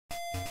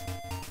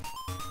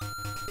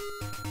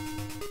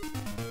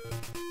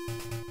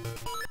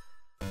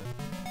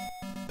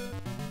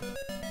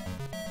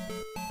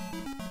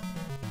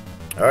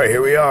Alright,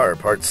 here we are,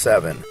 part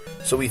 7.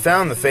 So we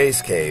found the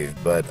face cave,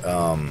 but,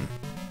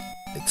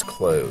 it's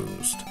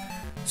closed.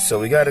 So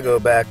we gotta go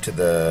back to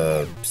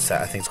the,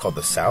 I think it's called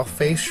the South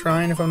Face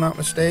Shrine, if I'm not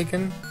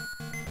mistaken.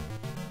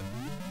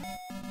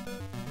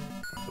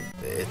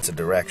 It's a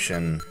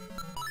direction,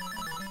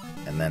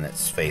 and then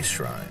it's Face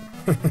Shrine.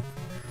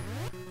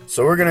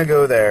 So we're gonna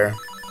go there,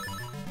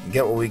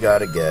 get what we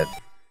gotta get.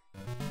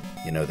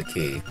 You know, the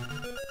key.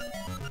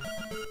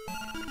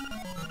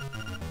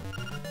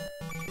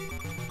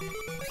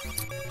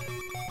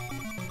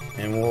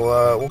 And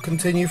we'll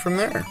continue from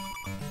there.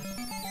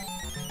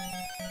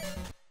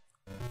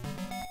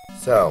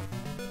 So,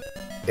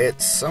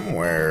 it's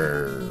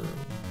somewhere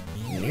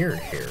near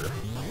here.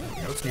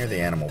 I know it's near the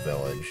animal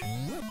village. I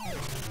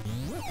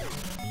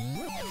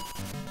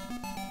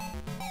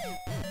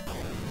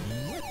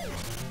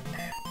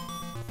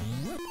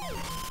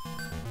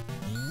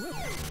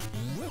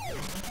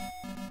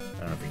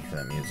don't know if you can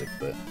hear that music,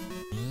 but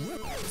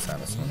it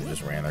sounded like someone who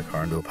just ran their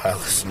car into a pile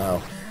of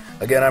snow.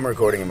 Again, I'm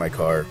recording in my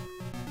car.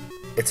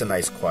 It's a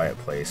nice, quiet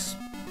place.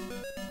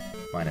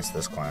 Minus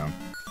this clown.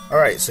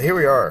 Alright, so here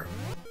we are.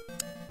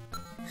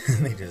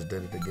 They just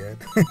did it again.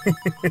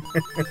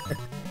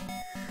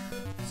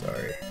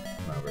 Sorry.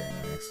 Not very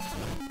nice.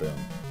 Boom.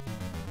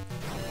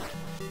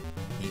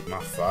 Eat my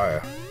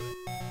fire.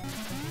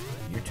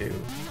 You too.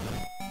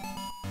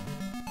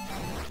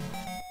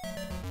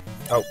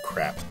 Oh,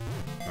 crap.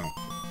 Oh.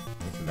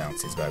 You can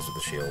bounce these guys with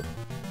the shield.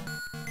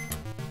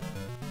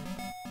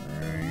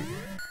 Alright.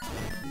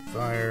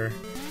 Fire.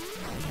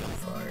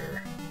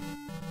 Fire.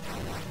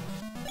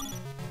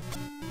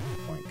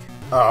 Blink.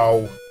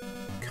 Oh!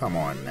 Come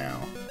on now.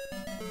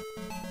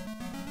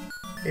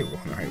 Hey, we're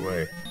going the right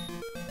way.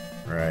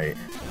 Right.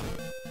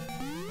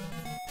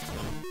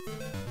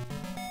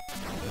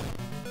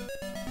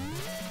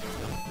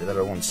 Did that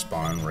other one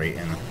spawn right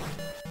in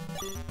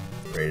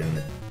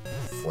the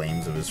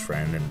flames of his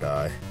friend and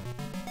die?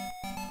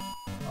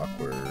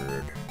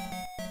 Awkward.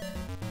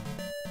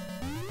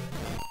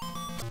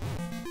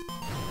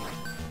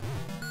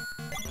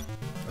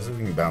 Let's see if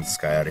we can bounce this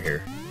guy out of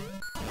here.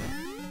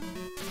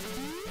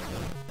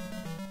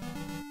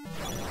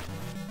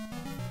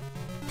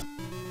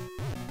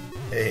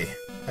 Hey,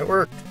 that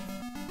worked.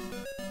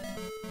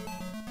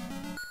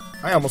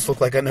 I almost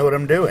look like I know what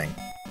I'm doing.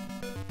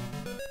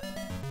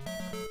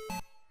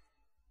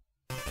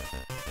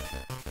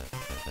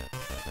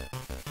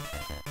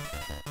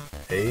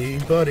 Hey,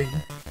 buddy.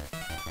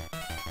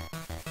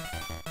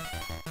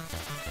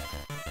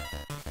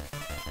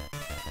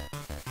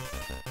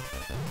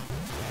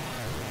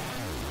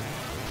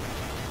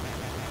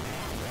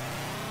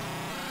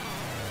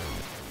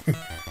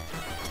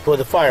 Boy,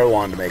 the fire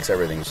wand makes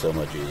everything so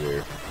much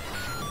easier.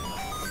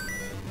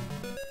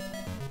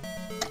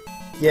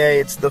 Yay,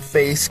 it's the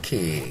face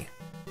key.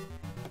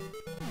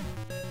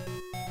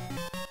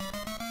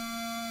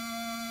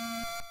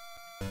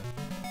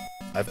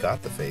 I've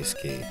got the face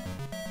key.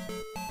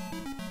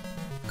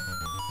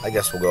 I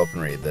guess we'll go up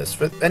and read this.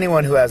 For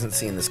anyone who hasn't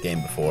seen this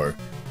game before,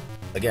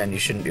 again, you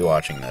shouldn't be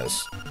watching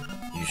this.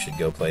 You should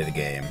go play the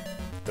game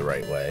the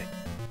right way.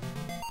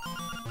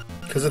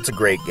 Because it's a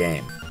great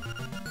game.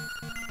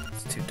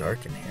 It's too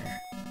dark in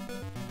here.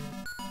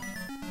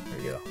 There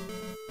we go.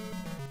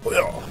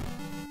 Well.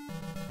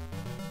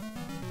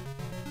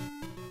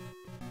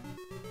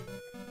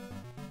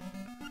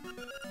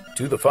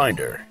 To the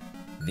finder,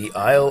 the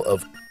Isle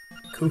of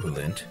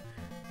Kuhulint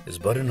is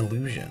but an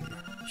illusion.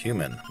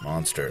 Human,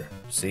 monster,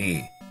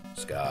 sea,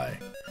 sky.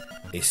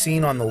 A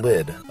scene on the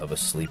lid of a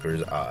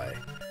sleeper's eye.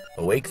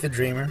 Awake the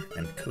dreamer,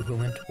 and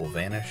Kuhulint will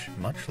vanish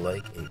much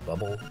like a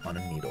bubble on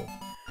a needle.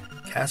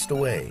 Cast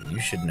away,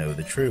 you should know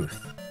the truth.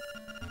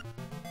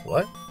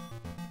 What?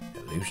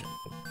 Illusion.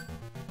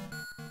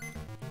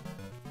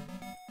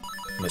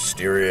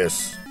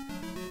 Mysterious.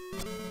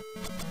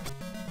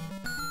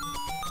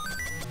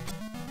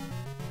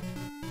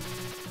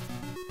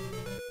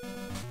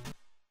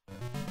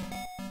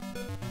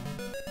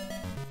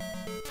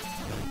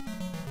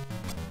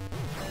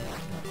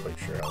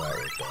 Sure how that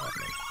worked out.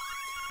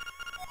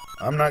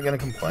 I'm not gonna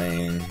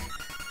complain.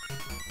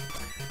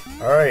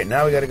 Alright,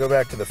 now we gotta go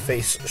back to the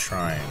Face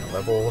Shrine,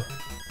 level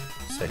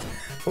 6.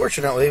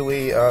 Fortunately,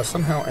 we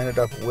somehow ended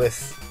up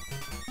with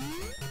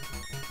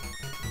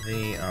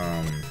the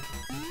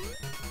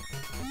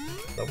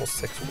level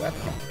 6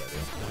 weapon already.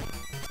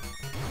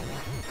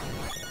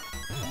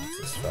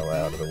 This fell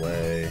out of the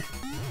way.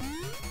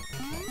 I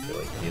don't feel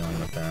like dealing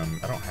with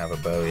them. I don't have a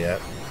bow yet.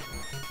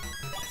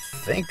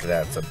 I think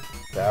that's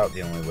about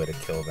the only way to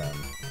kill them.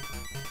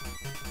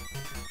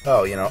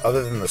 Oh, you know,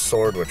 other than the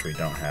sword, which we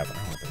don't have. I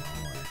went the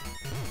wrong way.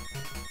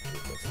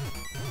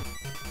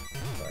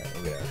 Alright,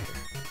 we'll get out of here.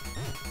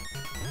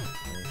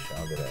 We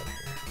shall get out of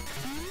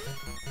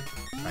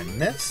here. I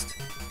missed?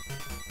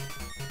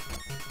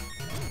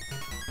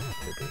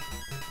 Poopy.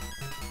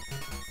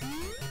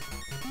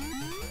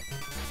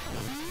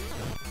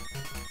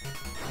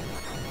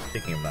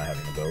 Speaking of not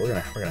having a bow, we're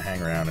gonna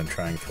hang around and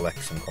try and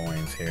collect some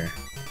coins here.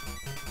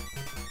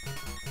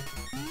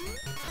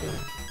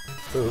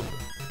 Boop.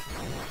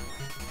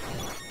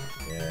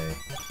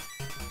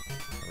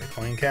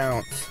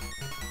 counts.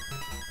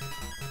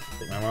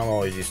 Like my mom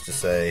always used to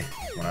say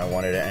when I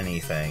wanted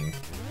anything,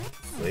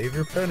 save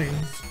your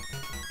pennies.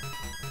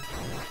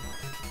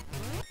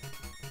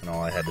 And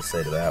all I had to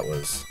say to that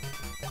was,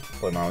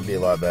 boy, Mom, it'd be a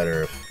lot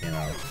better if, you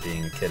know,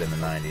 being a kid in the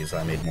 90s,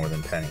 I made more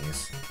than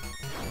pennies.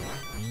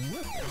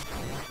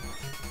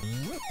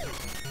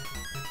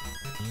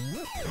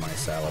 For my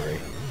salary.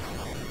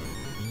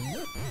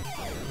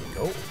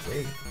 Go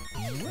away.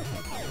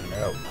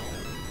 No.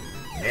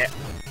 Yeah.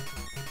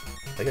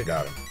 I think I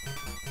got him.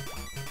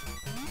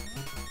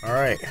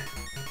 Alright.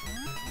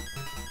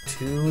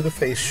 To the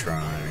face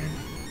shrine.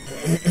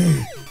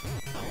 I'm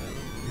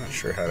not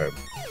sure how to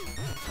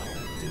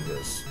do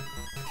this.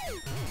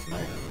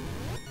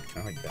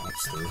 Can I like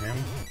bounce through him?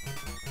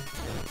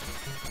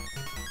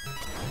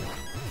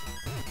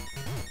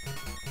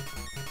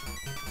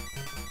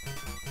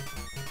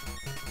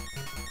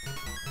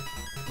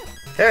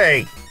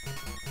 Hey!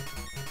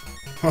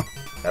 Huh,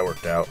 that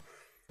worked out.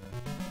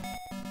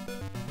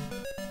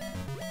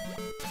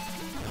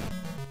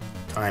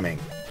 Timing.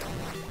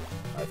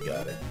 I've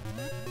got it.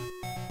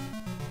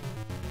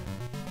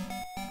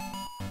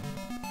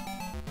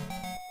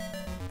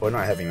 Boy,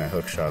 not having that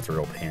hook shot's a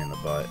real pain in the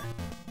butt.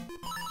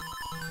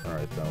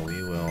 Alright, though,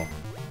 we will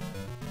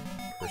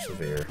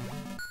persevere.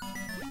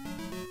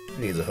 Who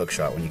needs a hook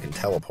shot when you can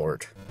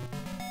teleport?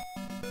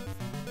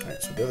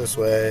 Alright, so go this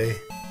way.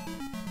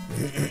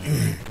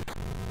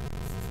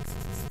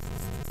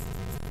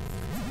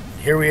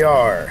 Here we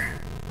are.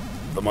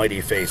 The mighty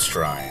face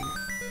shrine.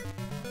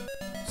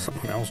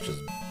 Someone else just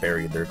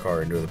buried their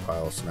car into the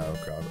pile of snow.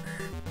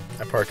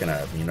 I park in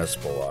a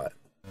municipal lot.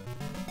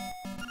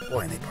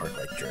 Boy, and they park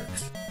like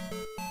jerks.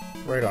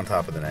 Right on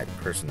top of the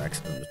person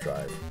next to them's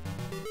drive.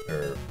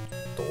 Or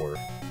door.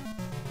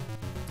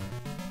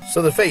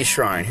 So the face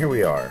shrine, here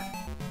we are.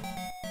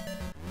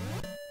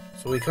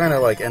 So we kind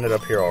of like ended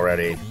up here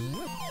already.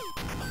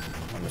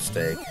 A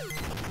mistake.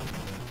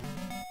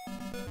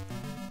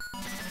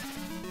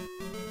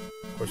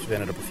 Of course, we've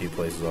ended up a few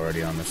places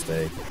already on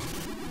mistake.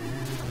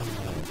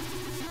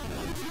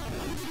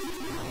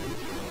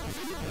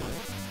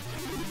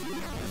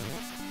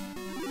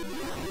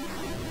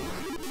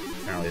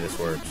 Apparently this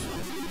works.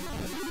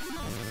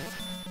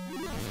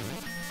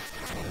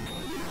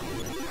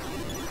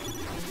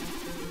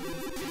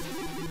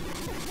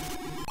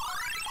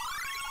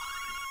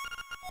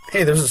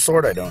 Hey, there's a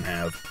sword I don't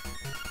have.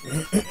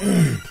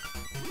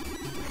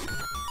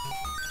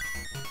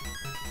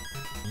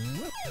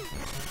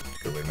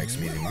 Good way to make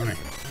some easy money.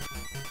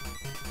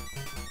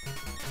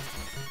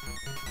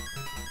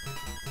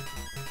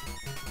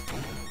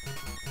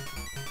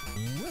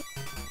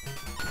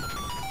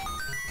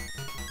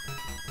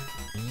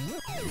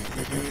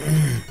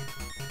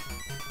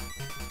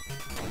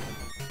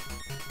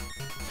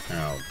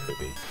 Oh,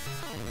 poopy.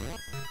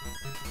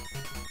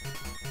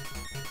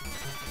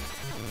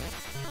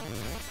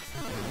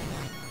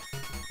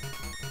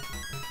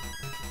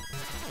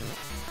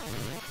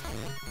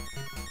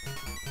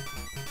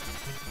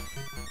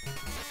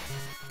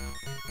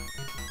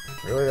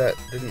 Really, that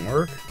didn't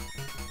work?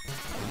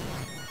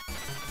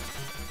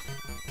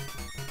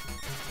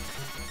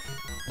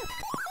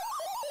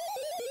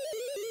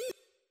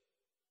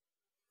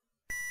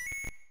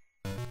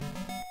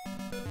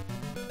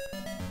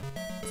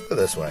 Let's go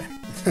this way.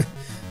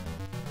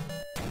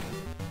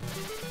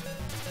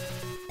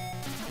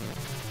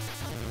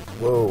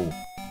 Whoa.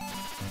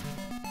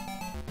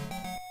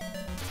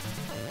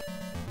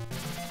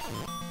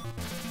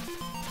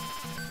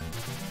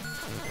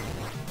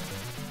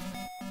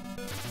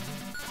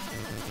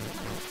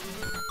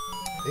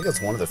 I think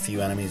it's one of the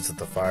few enemies that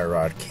the fire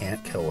rod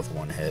can't kill with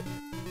one hit.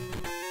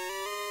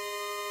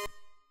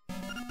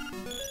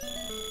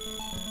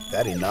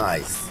 That'd be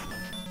nice.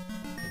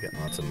 You're getting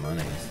lots of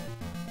money.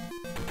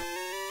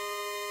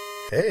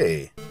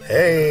 Hey!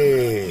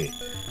 Hey!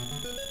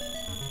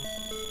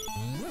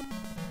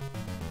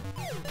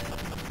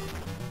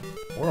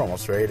 We're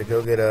almost ready to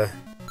go get a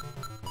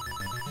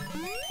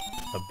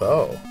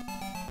bow.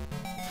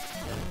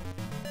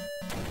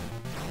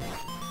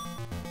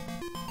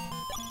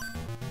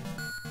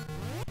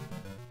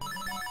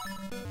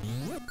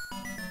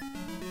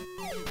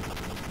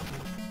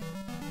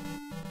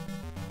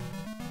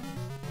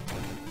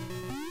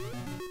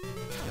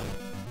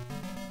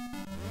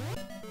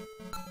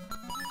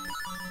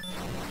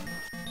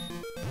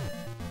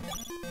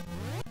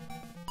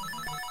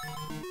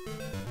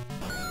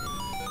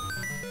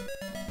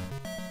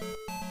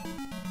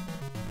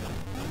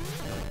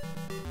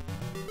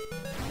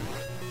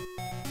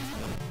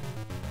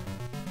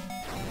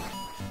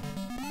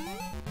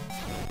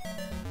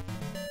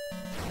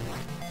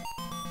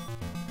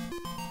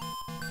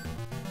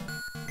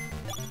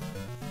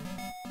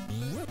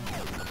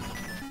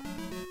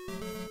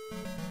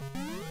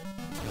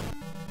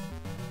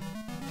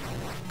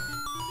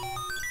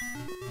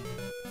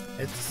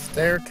 It's a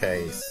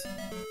staircase.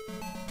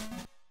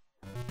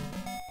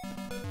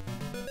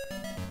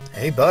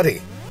 Hey,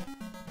 buddy.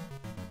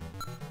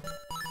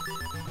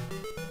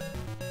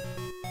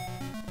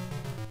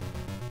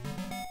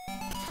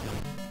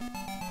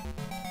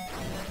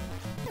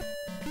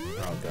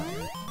 Oh, God.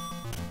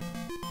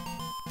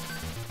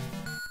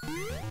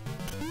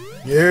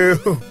 You!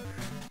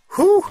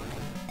 Whew!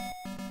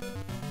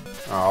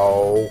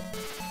 Oh.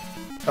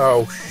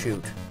 Oh,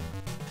 shoot.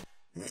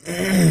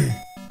 Okay,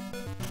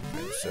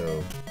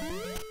 so...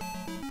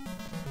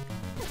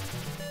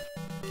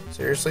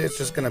 Seriously, it's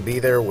just gonna be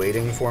there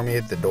waiting for me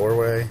at the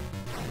doorway?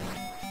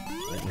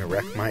 Waiting to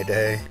wreck my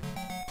day?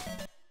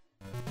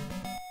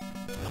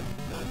 So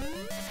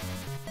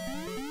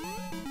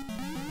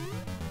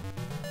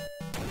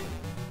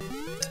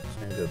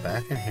I'm gonna go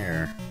back in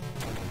here.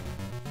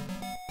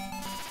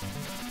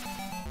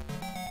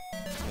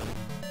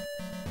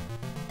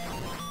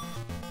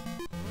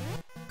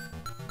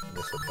 Is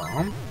this a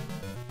bomb?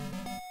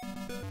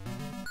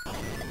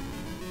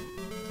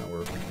 That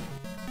worked.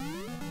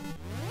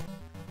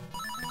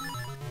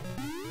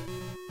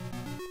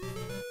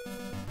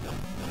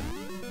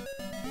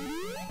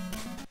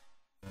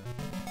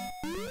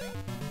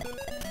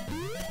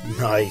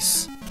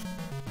 Nice.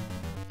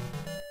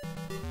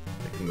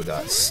 The Goomba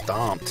got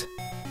stomped.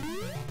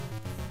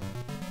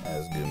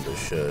 As Goombas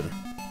should.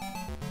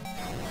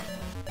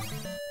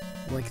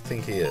 What do you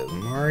think he is?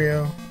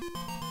 Mario?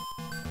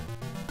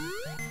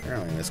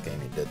 Apparently in this game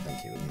he did think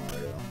he was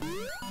Mario.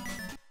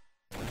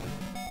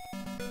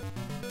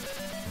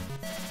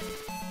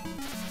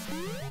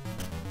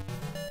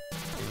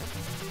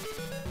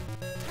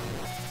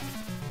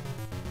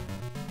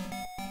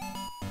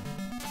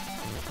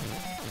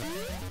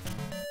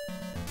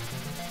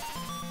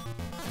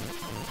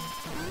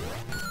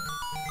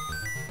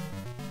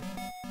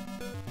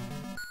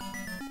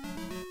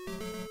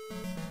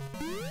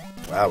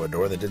 Wow, a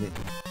door that didn't...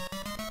 Okay,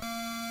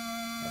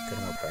 a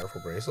more powerful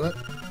bracelet?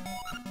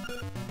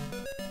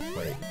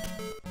 Wait.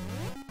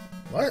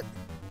 What?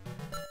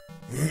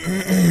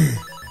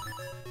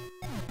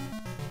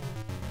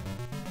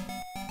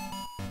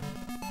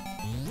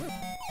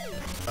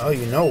 Oh,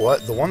 you know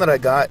what? The one that I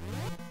got...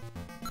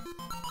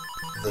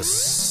 The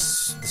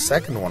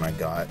second one I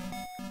got...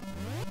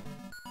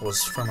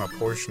 was from a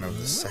portion of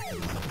the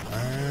second one.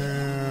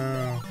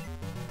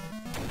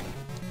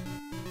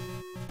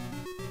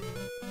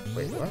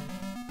 Wait, what?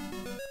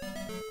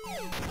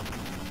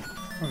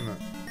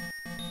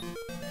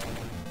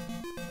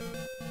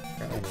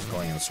 Apparently I'm just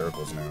going in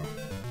circles now.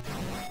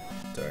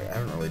 Sorry, I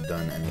haven't really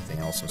done anything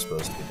else I'm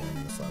supposed to be doing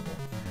in this level.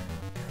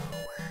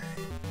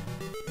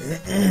 Go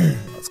away.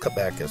 Let's cut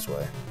back this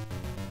way.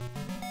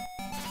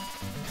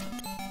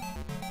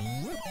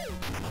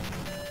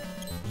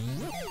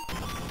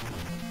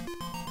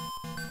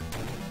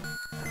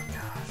 Oh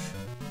gosh.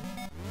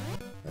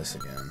 This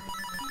again.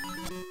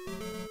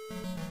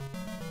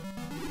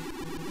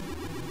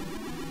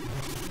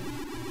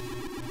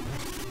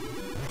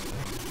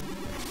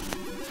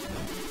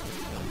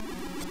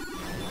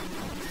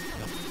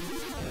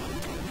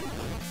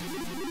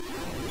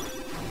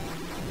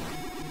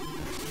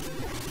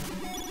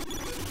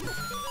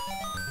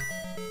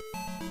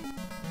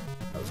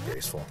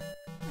 Graceful.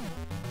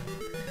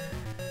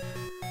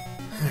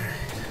 Alright.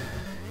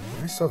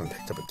 I still haven't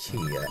picked up a key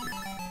yet.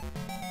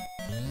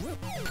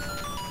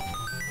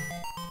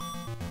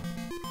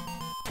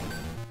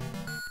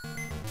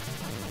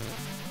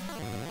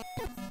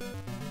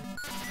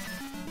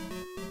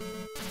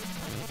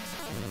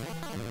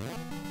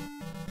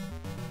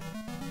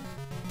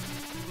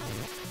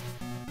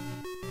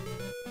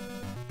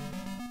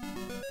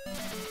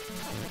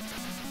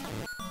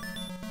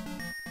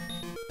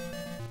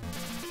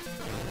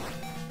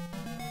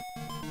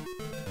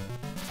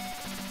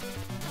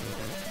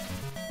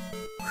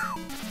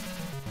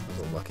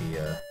 Lucky,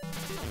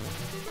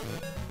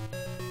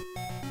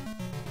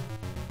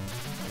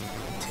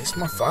 taste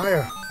my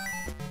fire.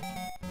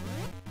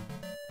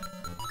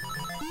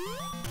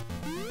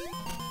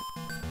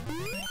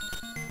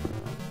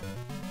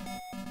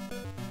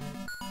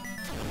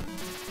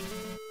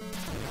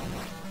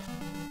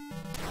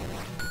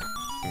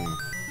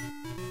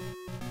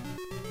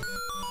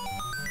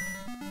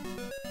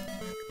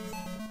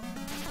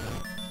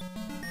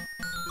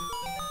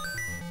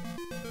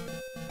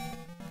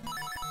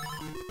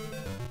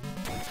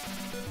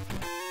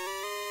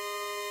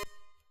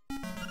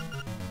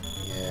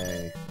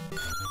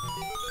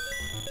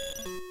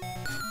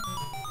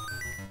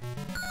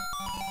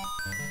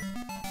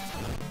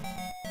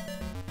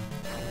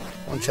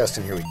 One chest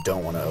in here we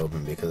don't want to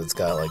open because it's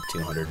got like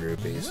 200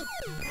 rupees.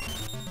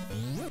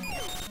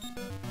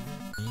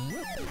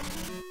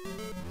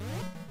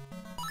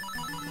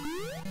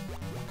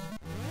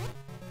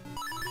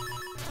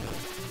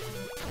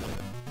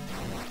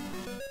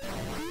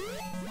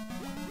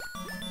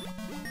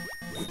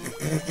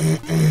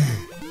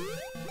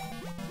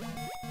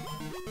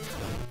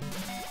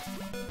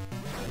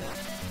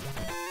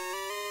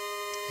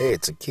 Hey,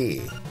 it's a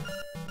key.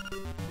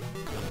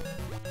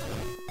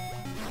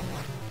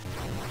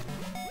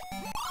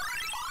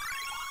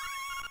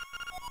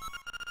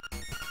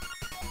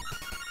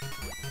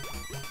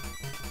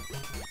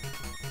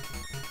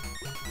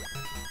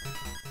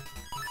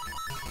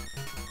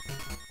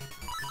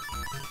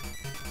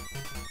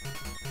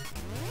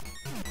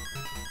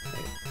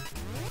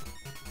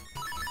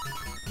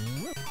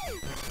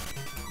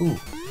 Whew.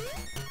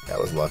 That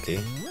was lucky.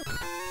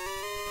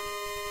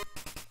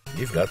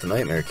 You've got the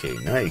nightmare key.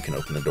 Now you can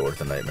open the door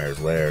to the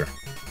nightmare's lair.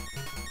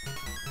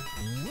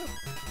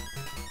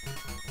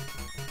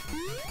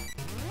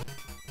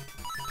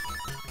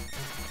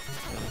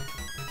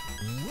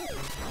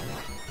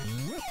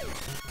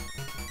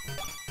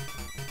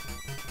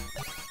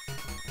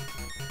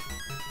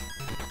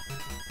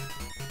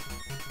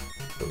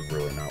 That was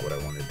really not what I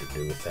wanted to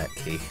do with that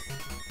key.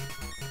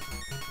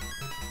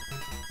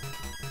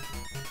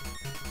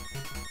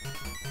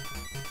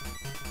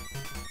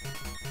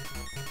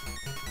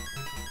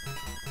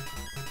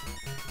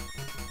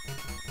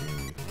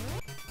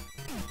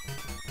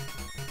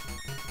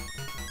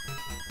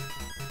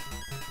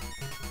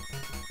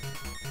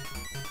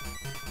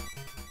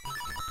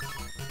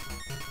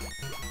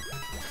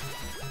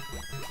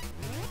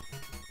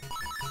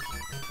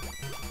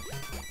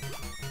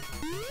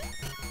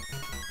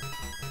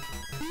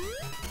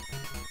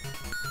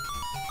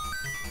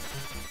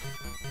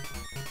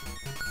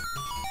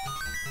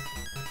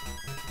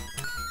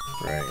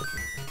 Right.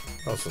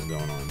 What else is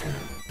going on here?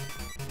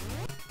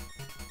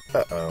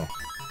 Uh-oh.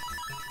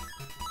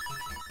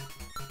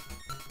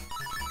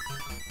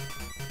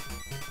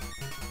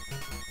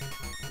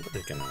 We're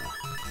just gonna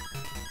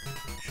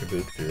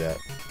shaboop through that.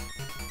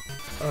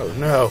 Oh,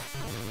 no!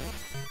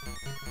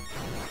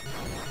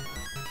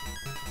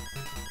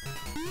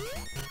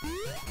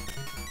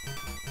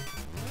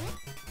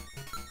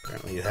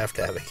 Apparently you have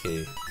to have a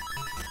key.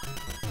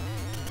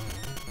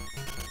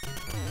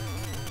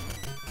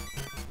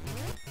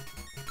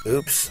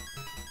 Oops.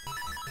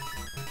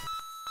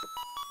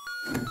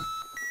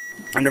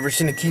 I've never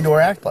seen a key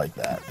door act like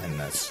that in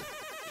this.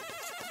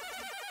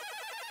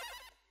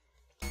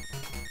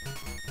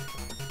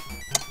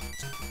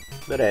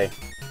 But hey,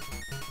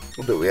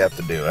 we'll do what we have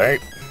to do,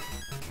 alright?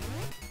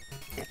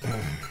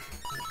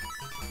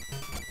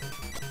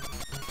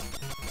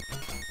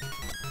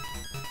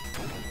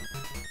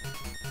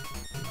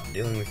 I'm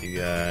dealing with you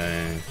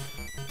guys.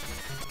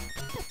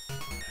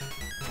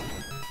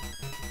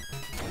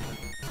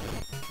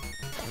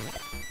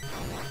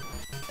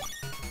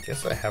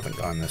 Guess I haven't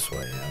gone this way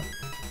yet.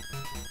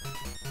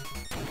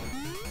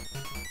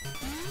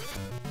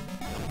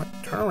 What?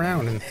 Turn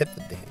around and hit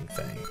the dang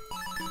thing.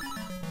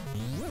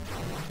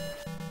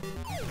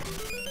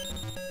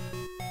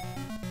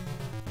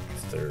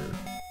 Third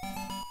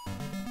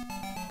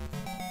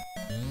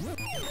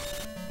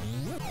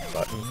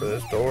button for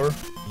this door.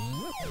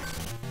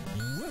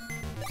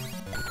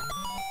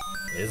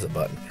 It is a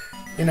button.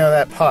 You know,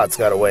 that pot's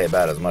got to weigh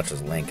about as much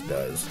as Link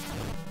does.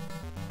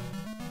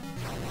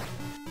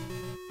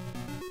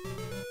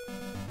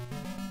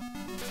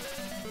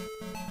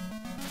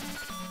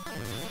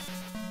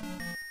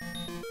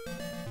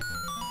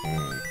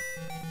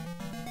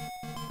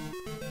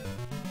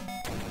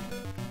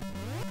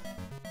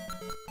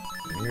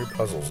 Your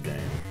puzzles game.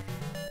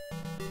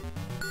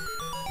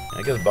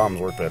 I guess bombs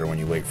work better when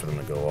you wait for them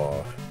to go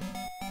off.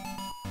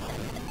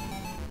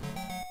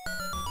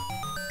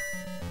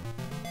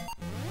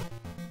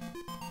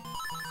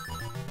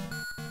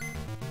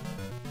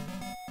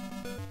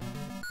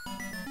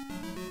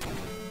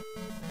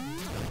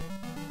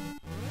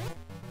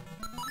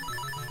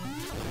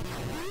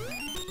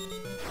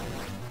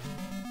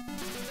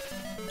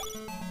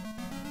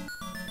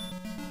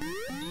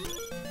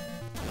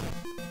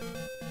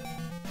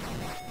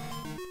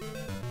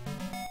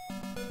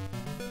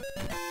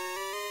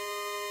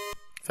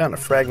 Found a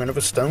fragment of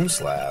a stone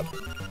slab.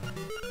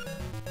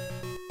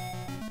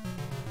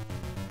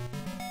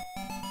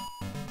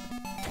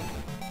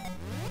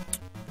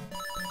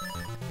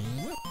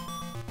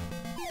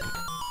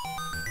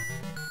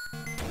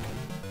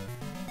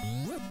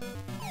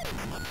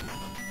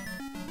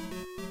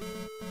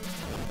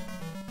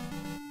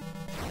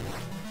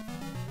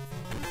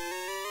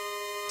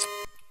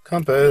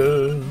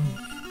 Compass.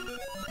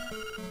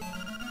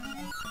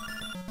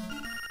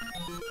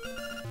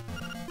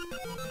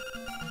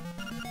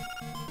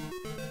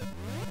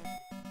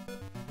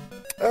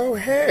 Oh,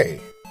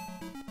 hey.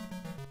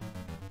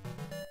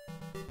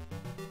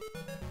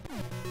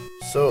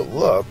 So it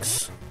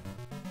looks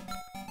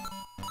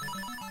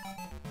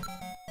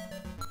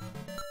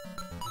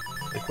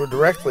like we're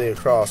directly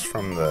across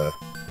from the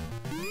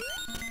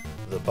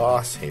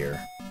boss here.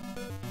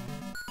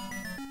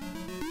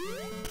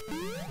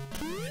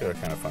 See what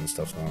kind of fun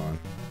stuff's going on.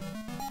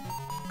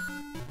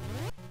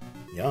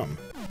 Yum.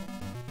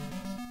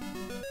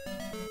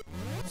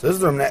 So this is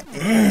the room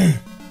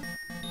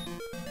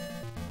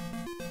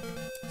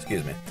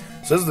excuse me.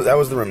 So that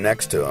was the room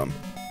next to him,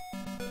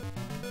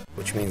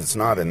 which means it's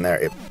not in there.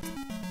 It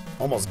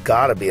almost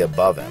gotta be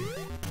above him.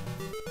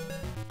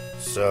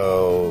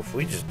 So if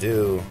we just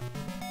do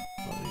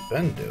what we've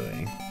been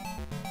doing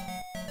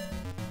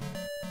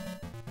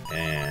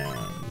and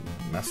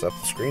mess up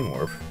the screen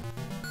warp.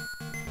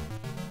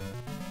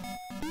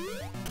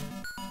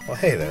 Well,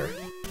 hey there.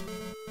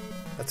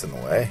 That's in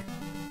the way.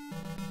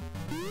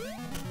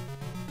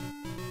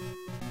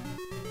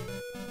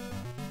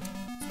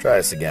 Let's try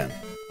this again.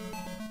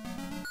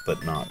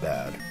 But not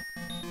bad.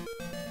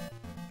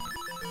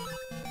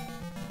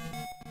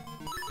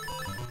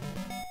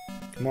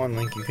 Come on,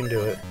 Link, you can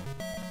do it.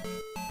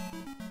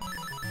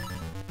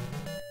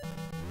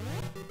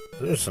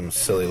 Those are some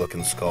silly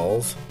looking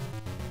skulls.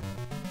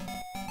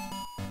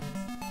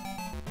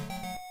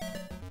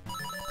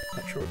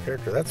 Not sure what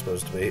character that's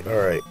supposed to be.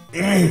 Alright.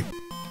 I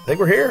think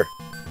we're here.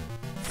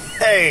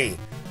 Hey!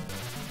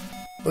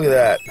 Look at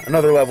that.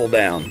 Another level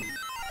down.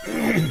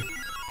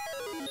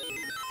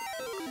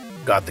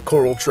 Got the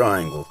coral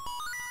triangle.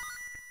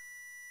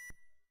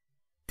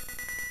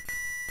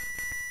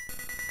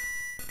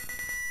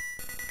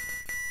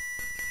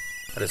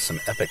 That is some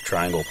epic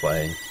triangle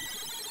playing.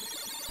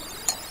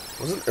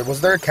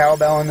 Was there a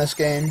cowbell in this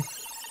game?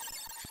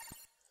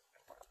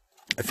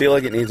 I feel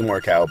like it needs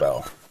more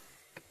cowbell.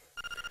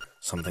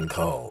 Something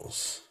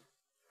calls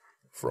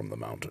from the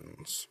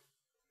mountains.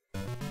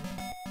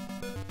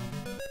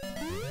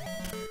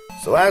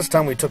 So last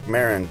time we took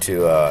Marin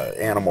to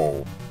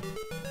Animal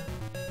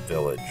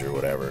Village or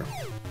whatever.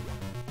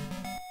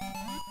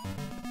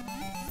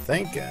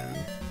 Thinking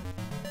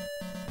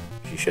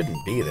she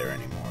shouldn't be there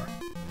anymore.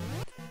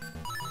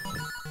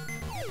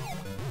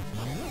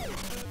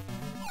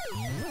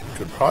 Which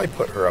would probably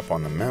put her up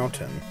on the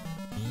mountain.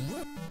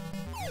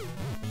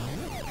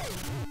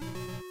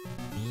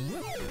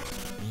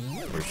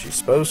 Where she's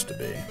supposed to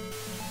be.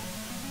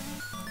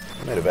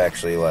 I might have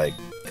actually, like,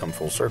 come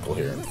full circle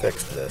here and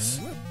fixed this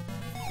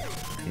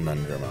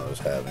conundrum I was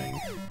having.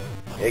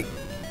 Hey,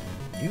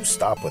 you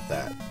stop with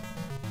that.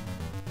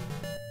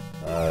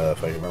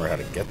 If I remember how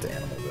to get to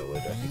Animal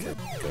Village, I think I'd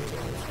go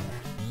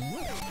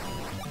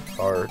there.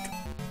 Art.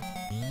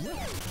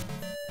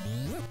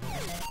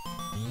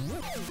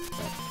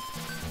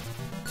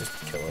 Just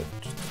kill it.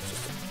 Just...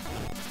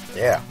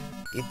 Yeah,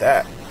 eat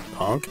that,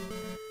 punk.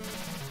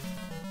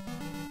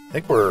 I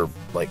think we're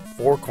like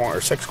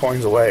 6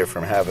 coins away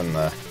from having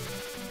the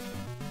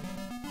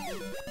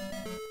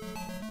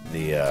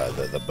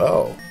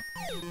bow.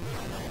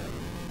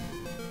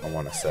 I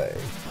want to say.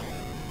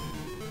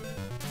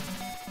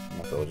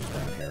 My village is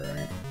down here,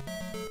 right?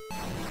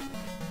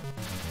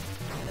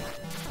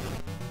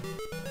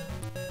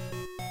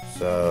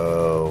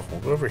 So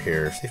we'll go over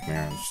here. See if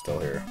Marin's still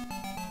here.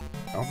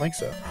 I don't think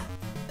so.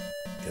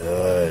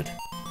 Good.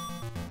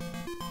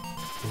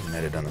 We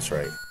might have done this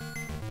right.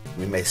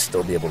 We may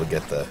still be able to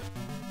get the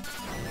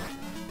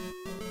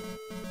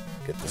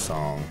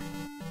song.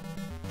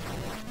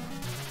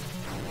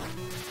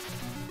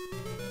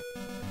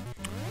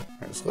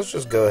 Alright, so let's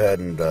just go ahead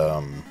and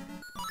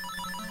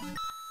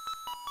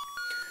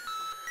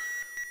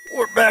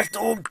we're back to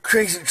old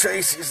Crazy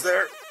Tracy's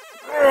there.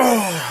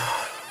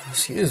 Oh,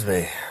 excuse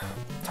me.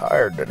 I'm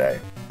tired today.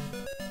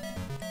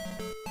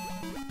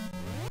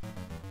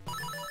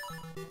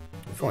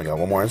 We've only got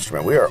one more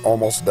instrument. We are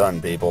almost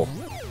done, people.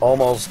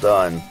 Almost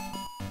done.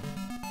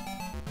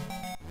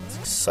 It's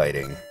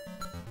exciting.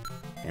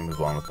 And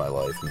move on with my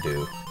life and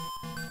do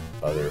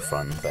other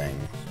fun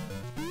things.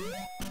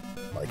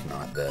 Like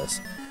not this.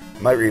 I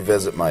might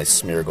revisit my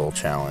Smeargle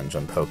challenge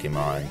on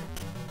Pokemon.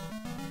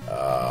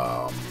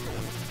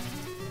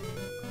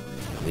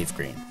 Leaf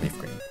Green.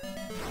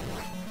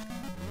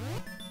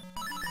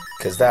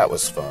 Because that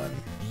was fun.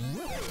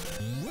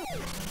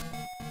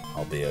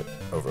 Albeit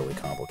overly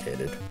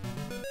complicated.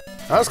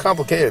 Not as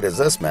complicated as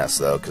this mess,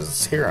 though,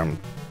 because here I'm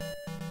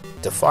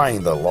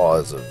defying the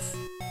laws of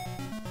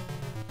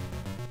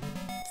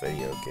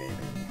video gaming.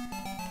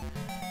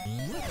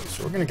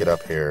 So we're going to get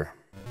up here.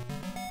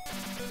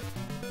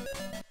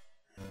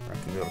 I'm not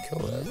going to be able to kill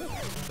that.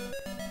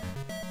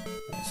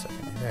 Wait a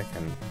second, maybe I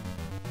can...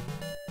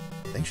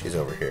 I think she's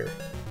over here.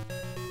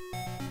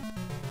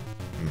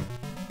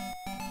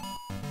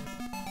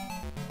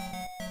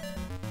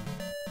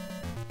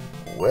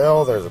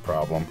 Well, there's a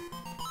problem.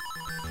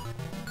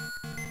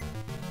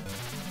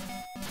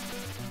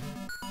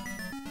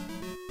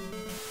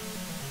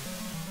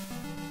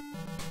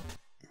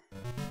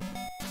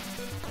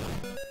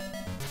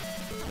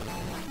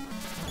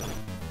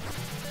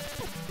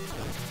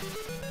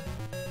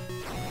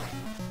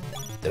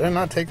 Did I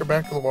not take her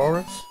back to the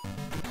walrus?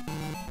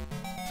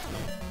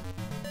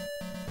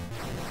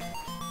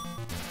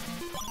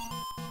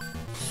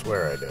 I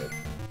swear I did.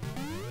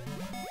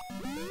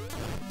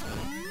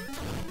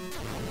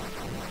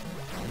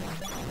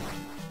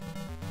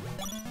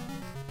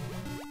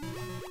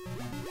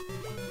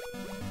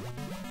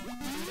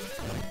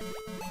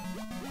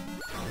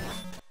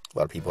 A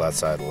lot of people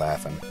outside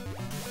laughing.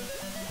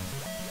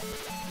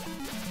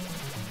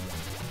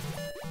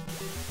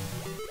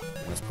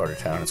 In this part of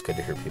town, it's good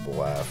to hear people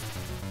laugh.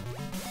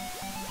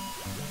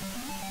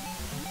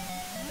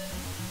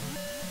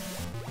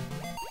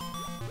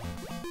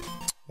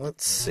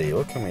 Let's see,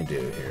 what can we do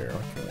here?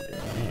 What can we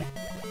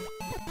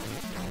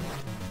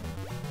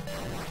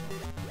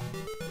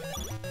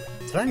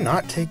do? Did I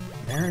not take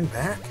Marin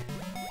back?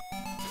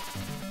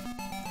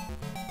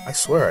 I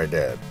swear I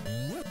did.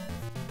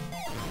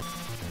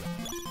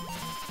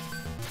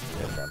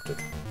 Attempted.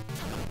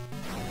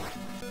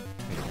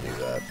 I do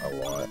that a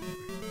lot.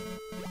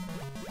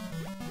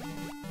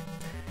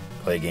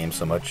 Play a game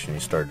so much and you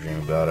start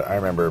dreaming about it. I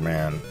remember,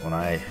 man, when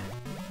I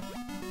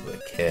was a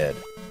kid,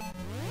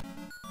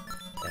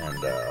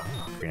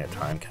 Ocarina of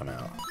Time come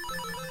out.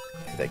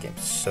 I hate that game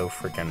so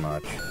freaking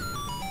much.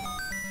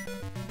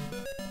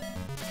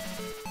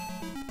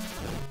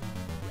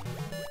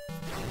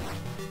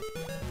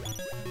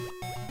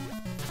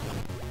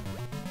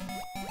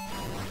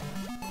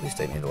 At least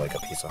I need like a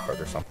piece of heart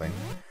or something.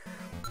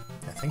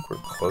 I think we're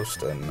close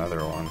to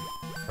another one.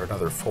 Or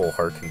another full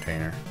heart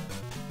container.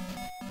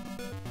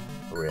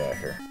 Where are we at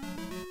here?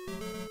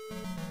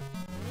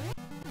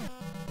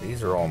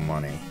 These are all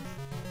money.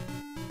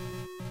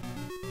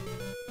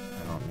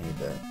 I don't need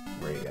that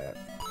right yet.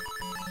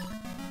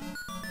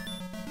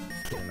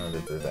 Didn't know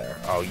that they're there.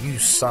 Oh, you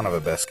son of a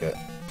biscuit.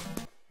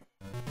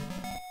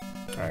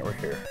 Alright, we're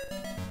here.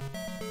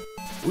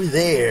 We're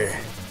there!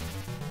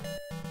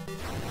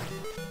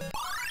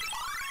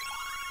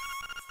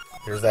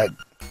 There's that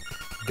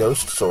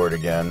ghost sword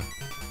again.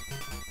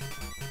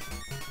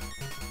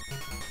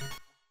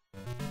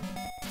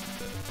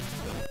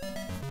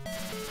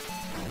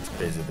 It's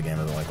crazy that the game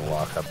doesn't like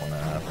lock up when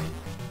that happens.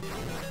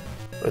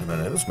 Wait a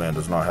minute, this man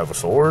does not have a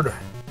sword.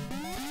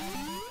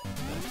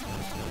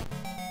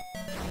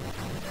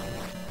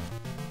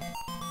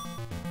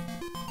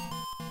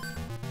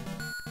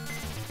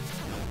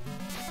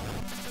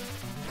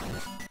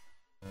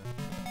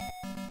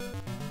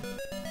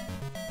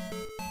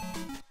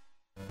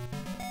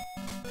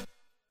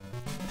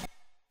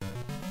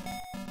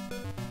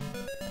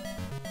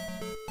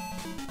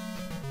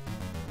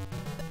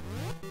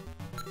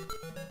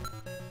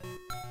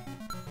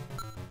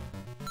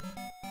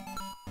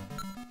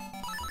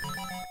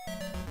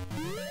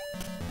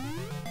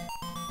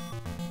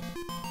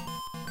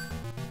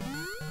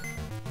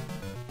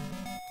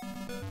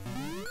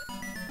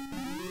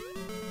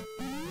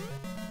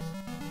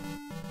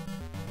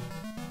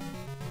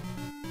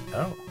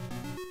 Oh.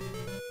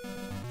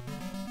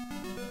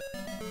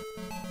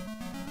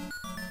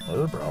 What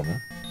a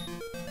problem.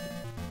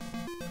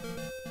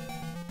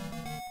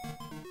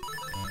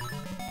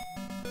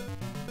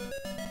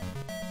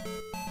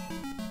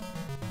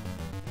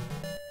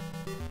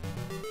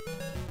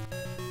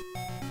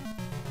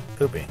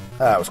 Poopy.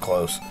 That was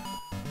close.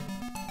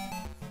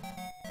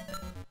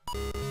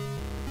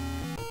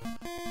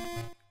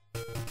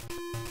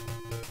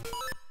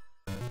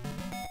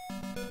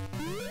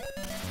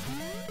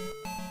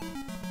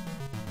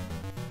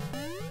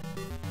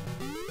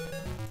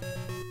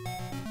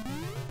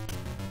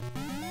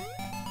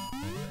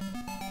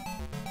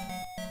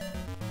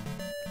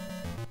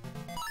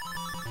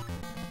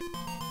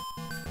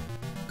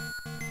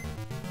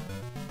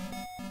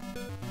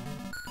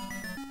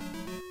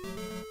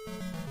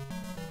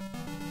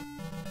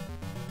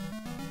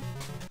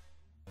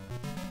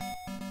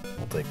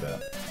 We'll take that.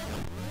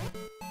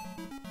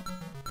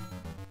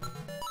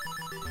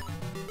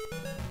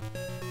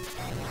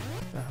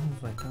 What the hell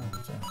was I doing?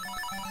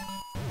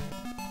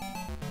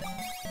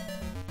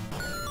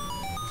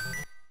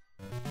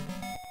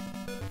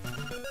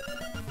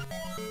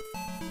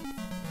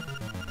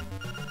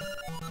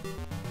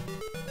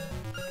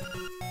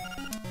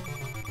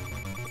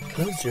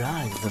 Close your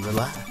eyes and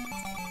relax.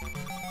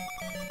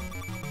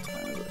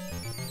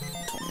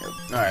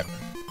 Alright.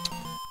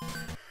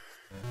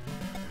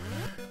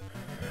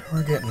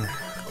 We're getting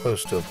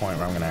close to a point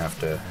where I'm gonna have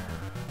to.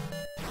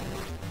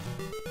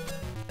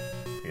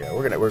 Yeah,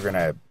 we're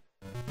gonna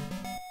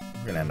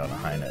end on a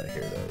high note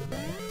here, though.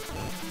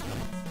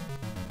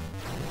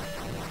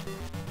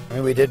 I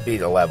mean, we did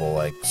beat a level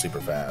like super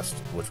fast,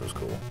 which was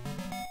cool.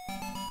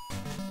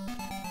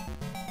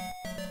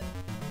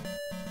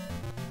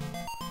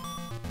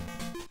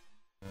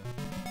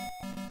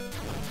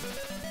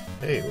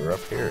 Hey, we're up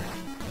here.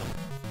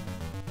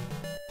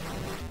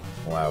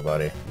 Wow,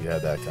 buddy, you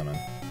had that coming.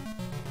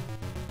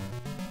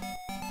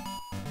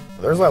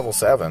 There's level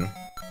 7.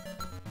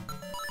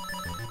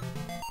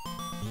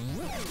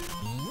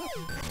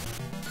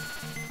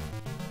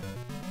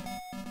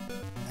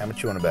 How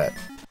much you want to bet?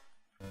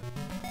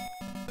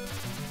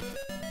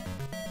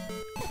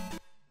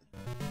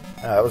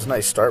 That was a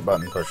nice start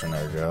button pushing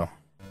there, Joe.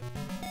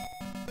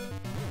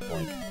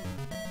 Blink.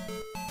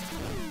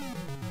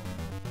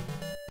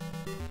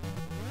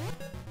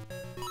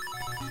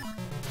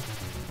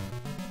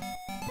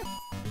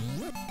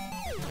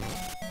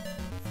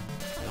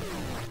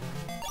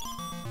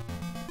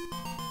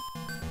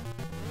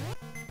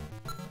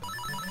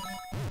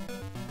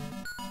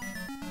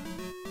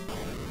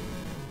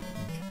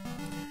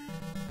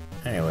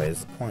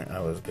 Anyways, the point I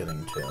was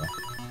getting to...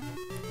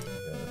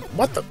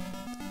 What the...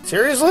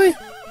 Seriously?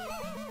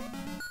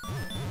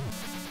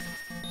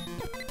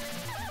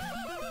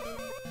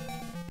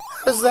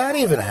 How does that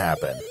even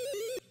happen?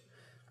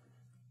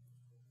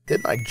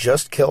 Didn't I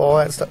just kill all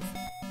that stuff?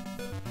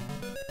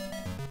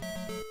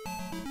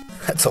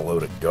 That's a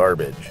load of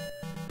garbage.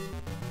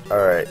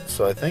 Alright,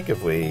 so I think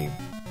if we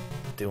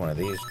do one of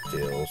these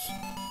deals...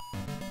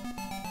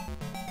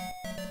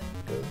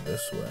 Go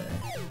this way...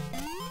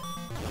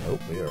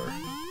 Nope, we are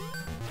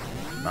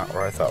not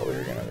where I thought we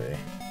were gonna be.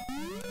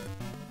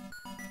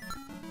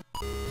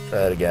 Try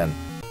that again.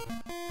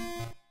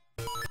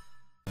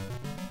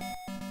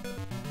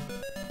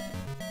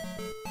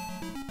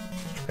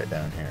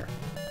 down here.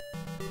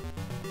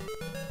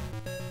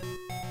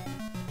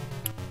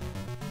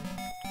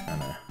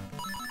 Kinda...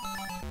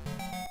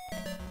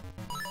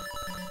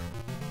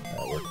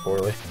 that worked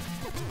poorly.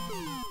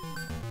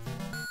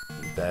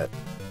 Eat that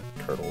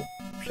turtle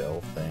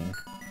shell thing.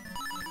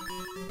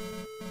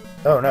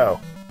 Oh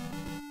no!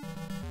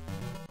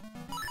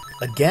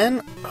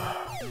 Again?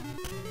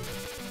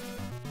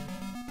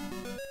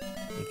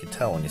 You can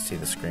tell when you see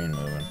the screen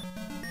moving.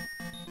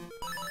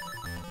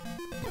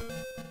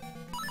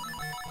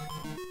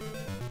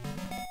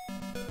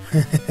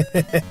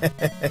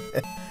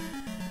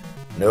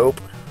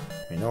 Nope.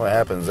 You know what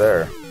happens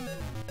there.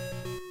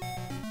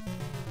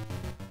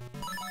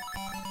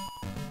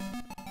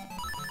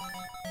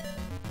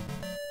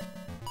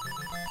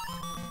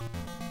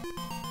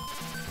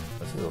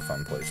 This is a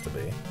fun place to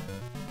be.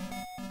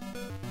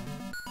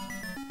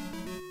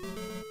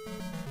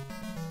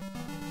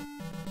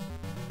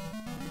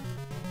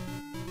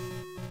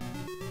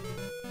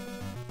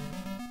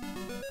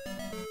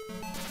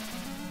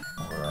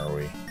 Where are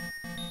we?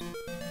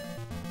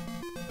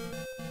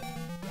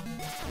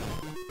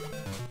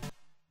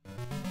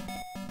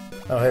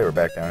 Oh, hey, we're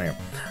back down here.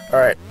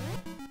 Alright.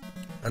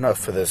 Enough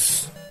for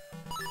this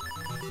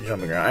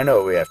jumping around. I know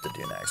what we have to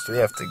do next. We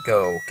have to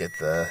go get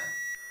the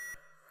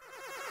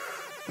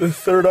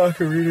third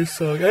ocarina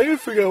song. I gotta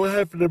figure out what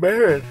happened to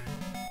Marin.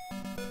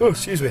 Oh,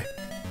 excuse me.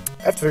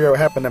 I have to figure out what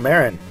happened to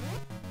Marin.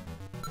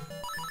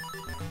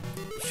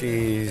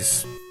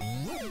 She's...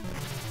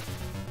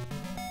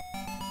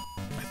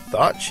 I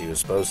thought she was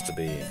supposed to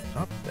be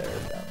up there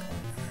at that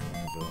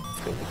point. Let's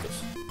go get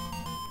this.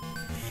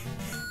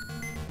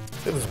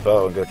 Get this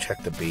bow and go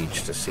check the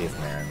beach to see if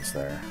Marin's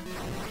there.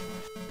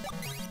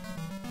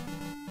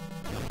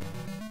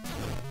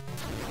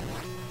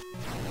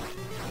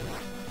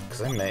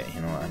 Because I may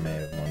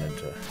have wanted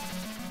to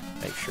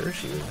make sure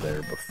she was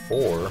there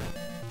before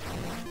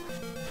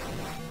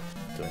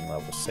doing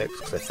level 6.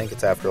 Because I think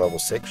it's after level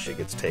 6 she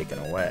gets taken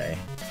away.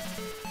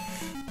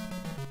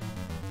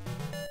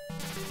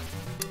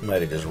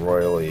 Might have just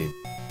royally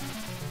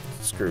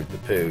screwed the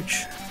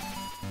pooch.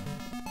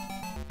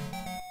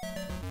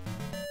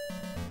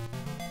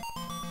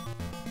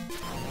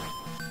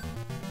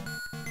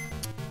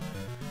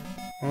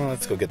 Well,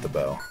 let's go get the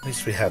bow. At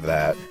least we have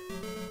that.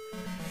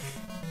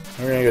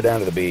 We're gonna go down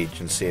to the beach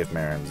and see if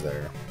Marin's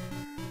there.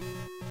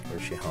 Or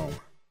is she home?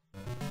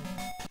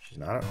 She's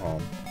not at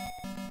home.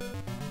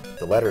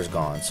 The letter's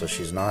gone, so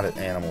she's not at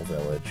Animal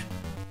Village.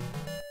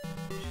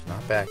 She's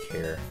not back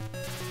here.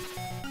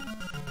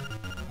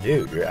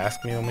 Dude, you're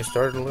asking me when we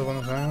started to live on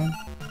this island?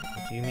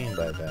 What do you mean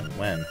by that?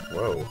 When?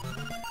 Whoa.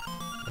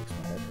 Makes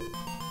my head hurt.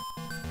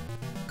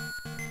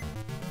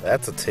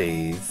 That's a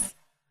tease.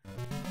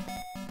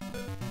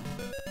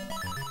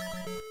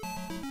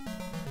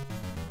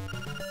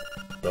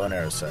 Bow and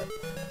arrow set.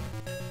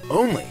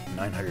 Only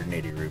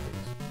 980 rupees.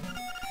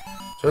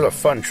 So there's a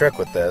fun trick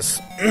with this.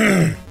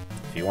 If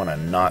you want to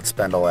not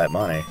spend all that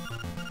money,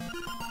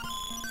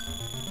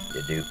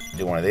 you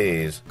do one of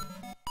these.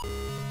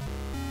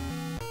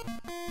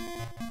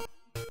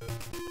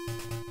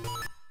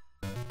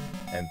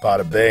 And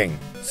bada bing,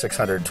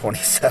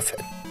 627.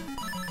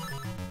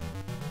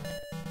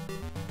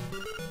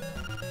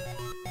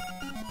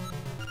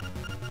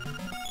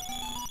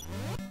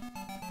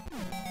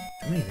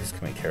 How many of these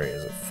can we carry?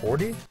 Is it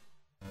 40?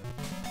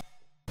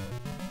 I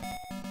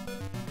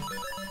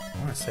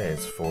want to say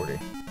it's 40.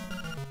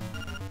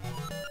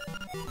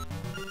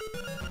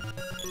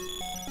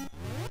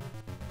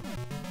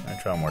 I'll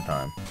try one more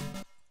time.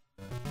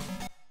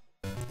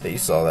 Hey, you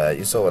saw that.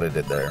 You saw what I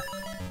did there.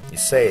 You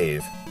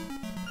save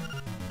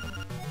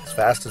as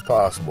fast as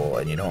possible,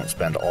 and you don't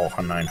spend all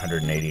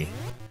 980.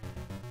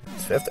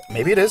 It's 50.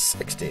 Maybe it is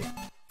 60,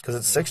 because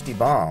it's 60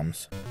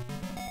 bombs.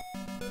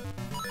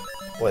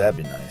 Boy, that'd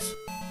be nice.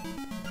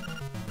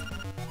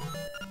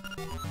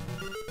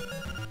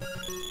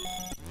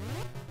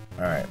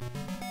 Alright.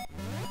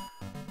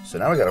 So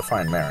now we gotta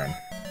find Marin.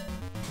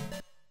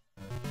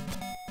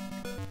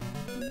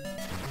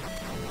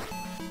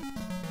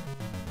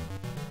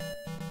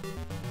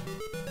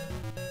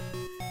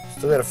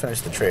 Still gotta finish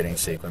the trading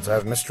sequence. I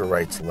have Mr.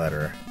 Wright's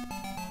letter.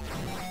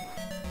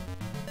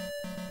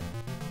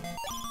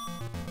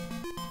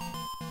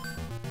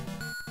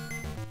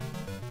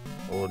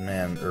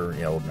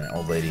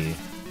 Old lady,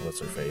 what's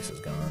her face is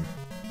gone.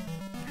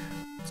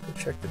 Let's go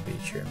check the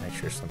beach here, make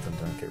sure something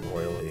doesn't get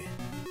royally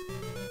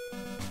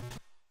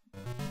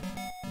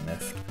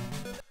miffed.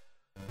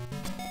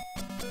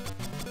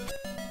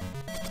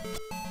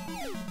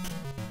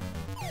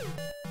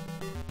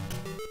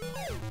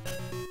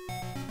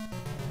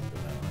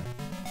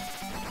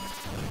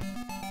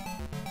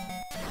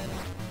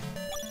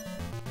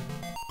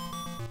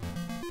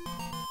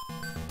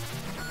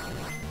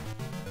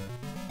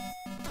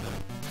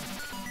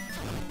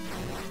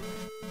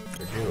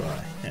 Do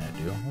I? Yeah, I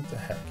do. What the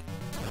heck?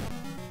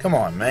 Come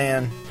on,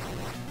 man.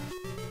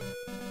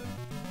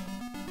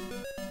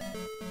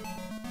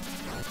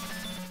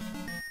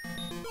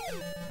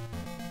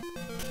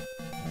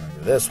 I'm gonna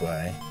go this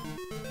way.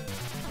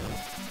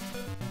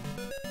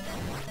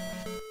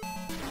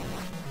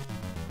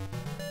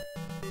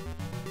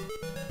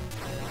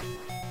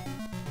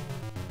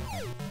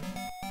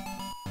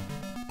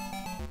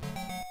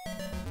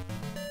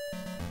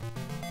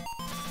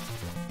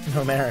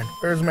 No, Marin.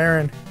 Where's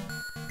Marin?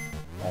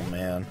 Oh,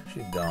 man.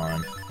 She's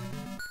gone.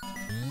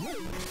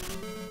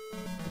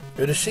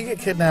 Or does she get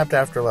kidnapped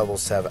after level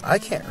 7? I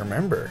can't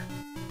remember.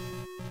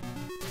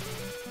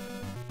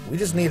 We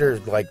just need her,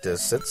 like, to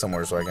sit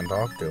somewhere so I can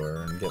talk to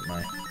her and get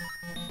my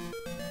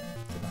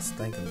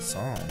stinking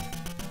song.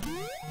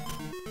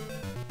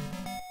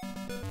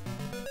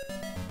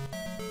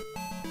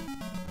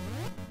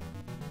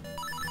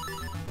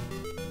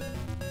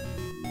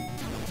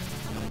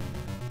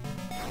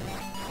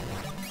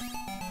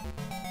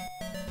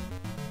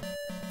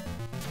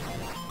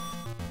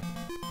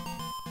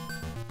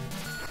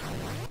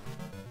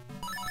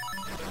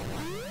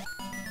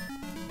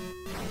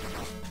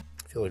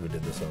 I feel like we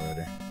did this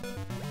already.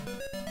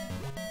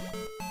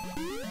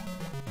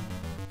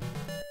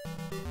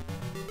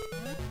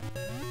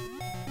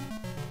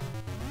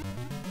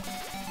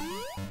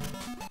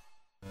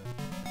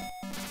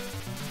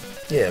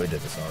 Yeah, we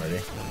did this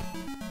already.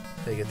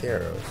 They get the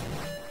arrows.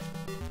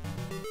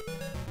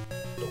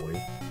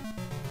 Doy.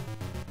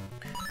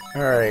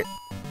 Alright.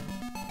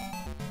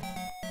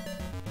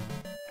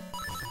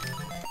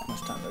 How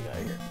much time do I got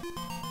here?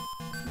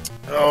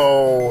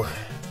 Oh!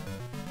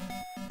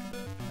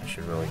 I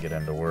should really get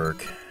into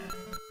work.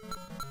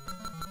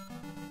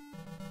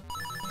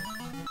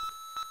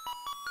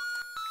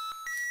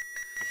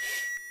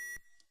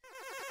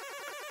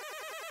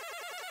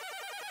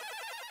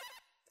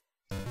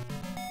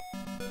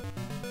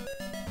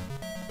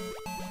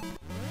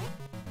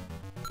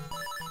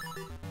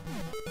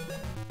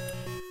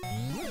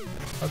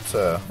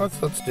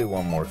 Let's do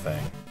one more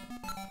thing.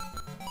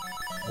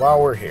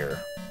 While we're here,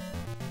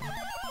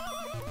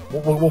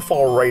 we'll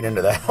fall right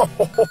into that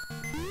hole.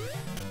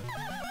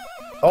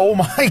 Oh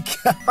my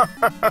god!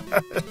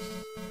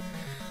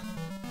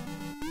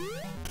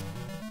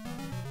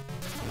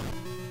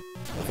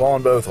 We'll fall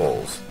in both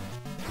holes,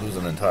 lose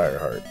an entire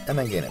heart, and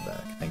then gain it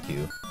back. Thank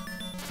you,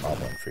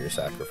 Moblin, for your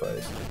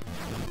sacrifice.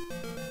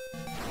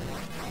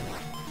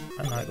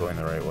 I'm not going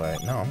the right way.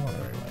 No, I'm going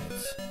the right way.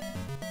 It's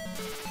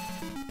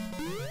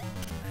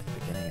at the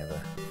beginning of the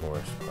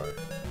forest part.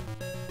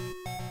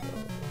 Go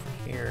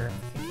over here. I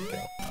think you go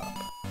up.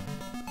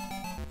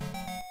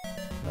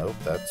 Nope,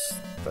 that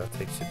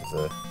takes you to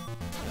the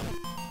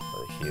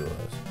where the key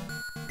was.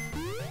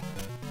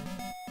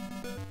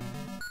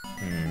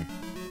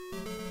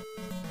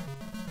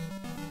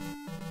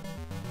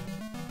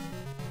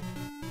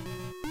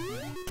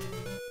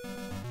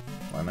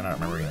 Why am I not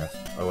remembering this?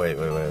 Oh wait.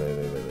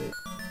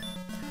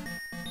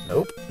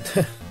 Nope.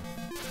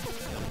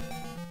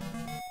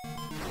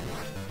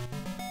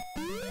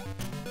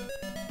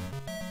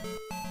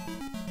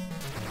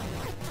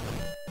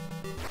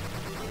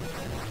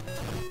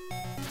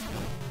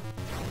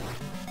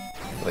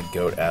 The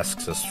goat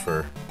asks us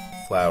for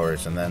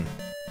flowers and then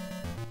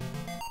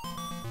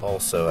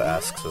also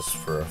asks us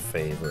for a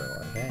favor.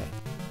 Like, hey,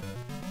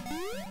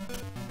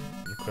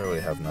 you clearly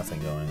have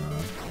nothing going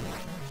on.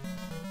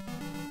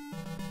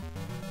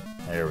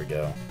 There we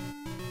go.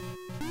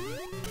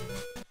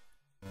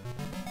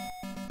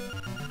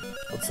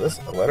 What's this?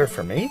 A letter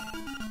for me?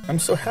 I'm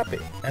so happy.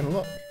 And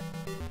look.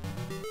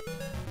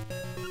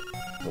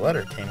 The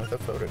letter came with a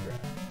photograph.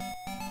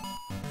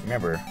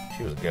 Remember,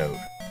 she was a goat.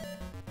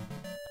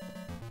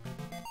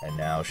 And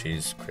now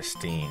she's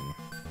Christine,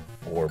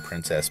 or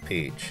Princess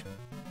Peach.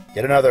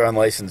 Yet another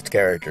unlicensed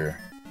character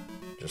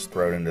just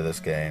thrown into this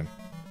game.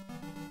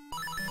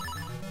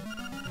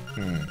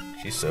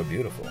 She's so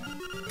beautiful.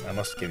 I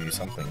must give you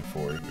something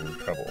for your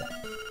trouble.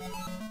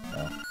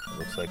 Well, it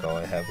looks like all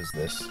I have is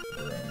this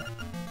room.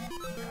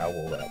 How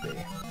will that be?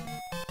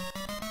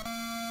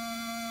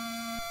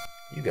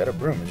 You got a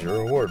broom as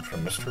your reward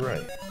from Mr.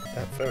 Wright.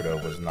 That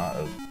photo was not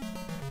of...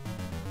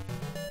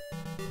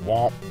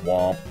 Womp,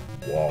 womp,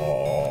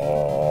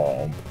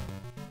 womp.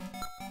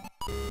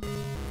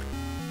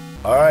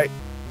 Alright.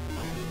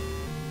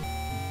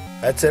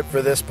 That's it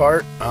for this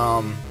part.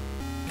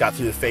 Got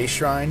through the face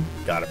shrine.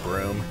 Got a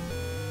broom.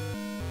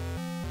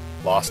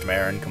 Lost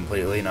Marin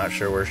completely. Not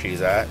sure where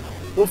she's at.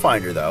 We'll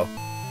find her, though.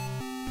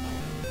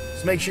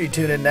 So make sure you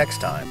tune in next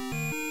time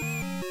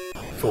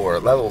for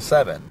level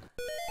 7.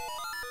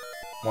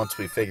 Once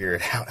we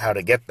figure out how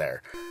to get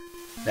there.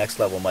 Next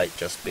level might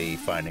just be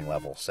finding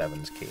level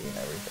 7's key and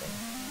everything.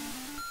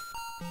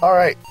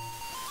 Alright.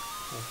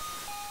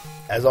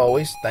 As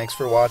always, thanks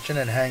for watching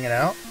and hanging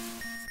out.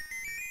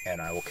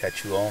 And I will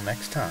catch you all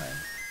next time.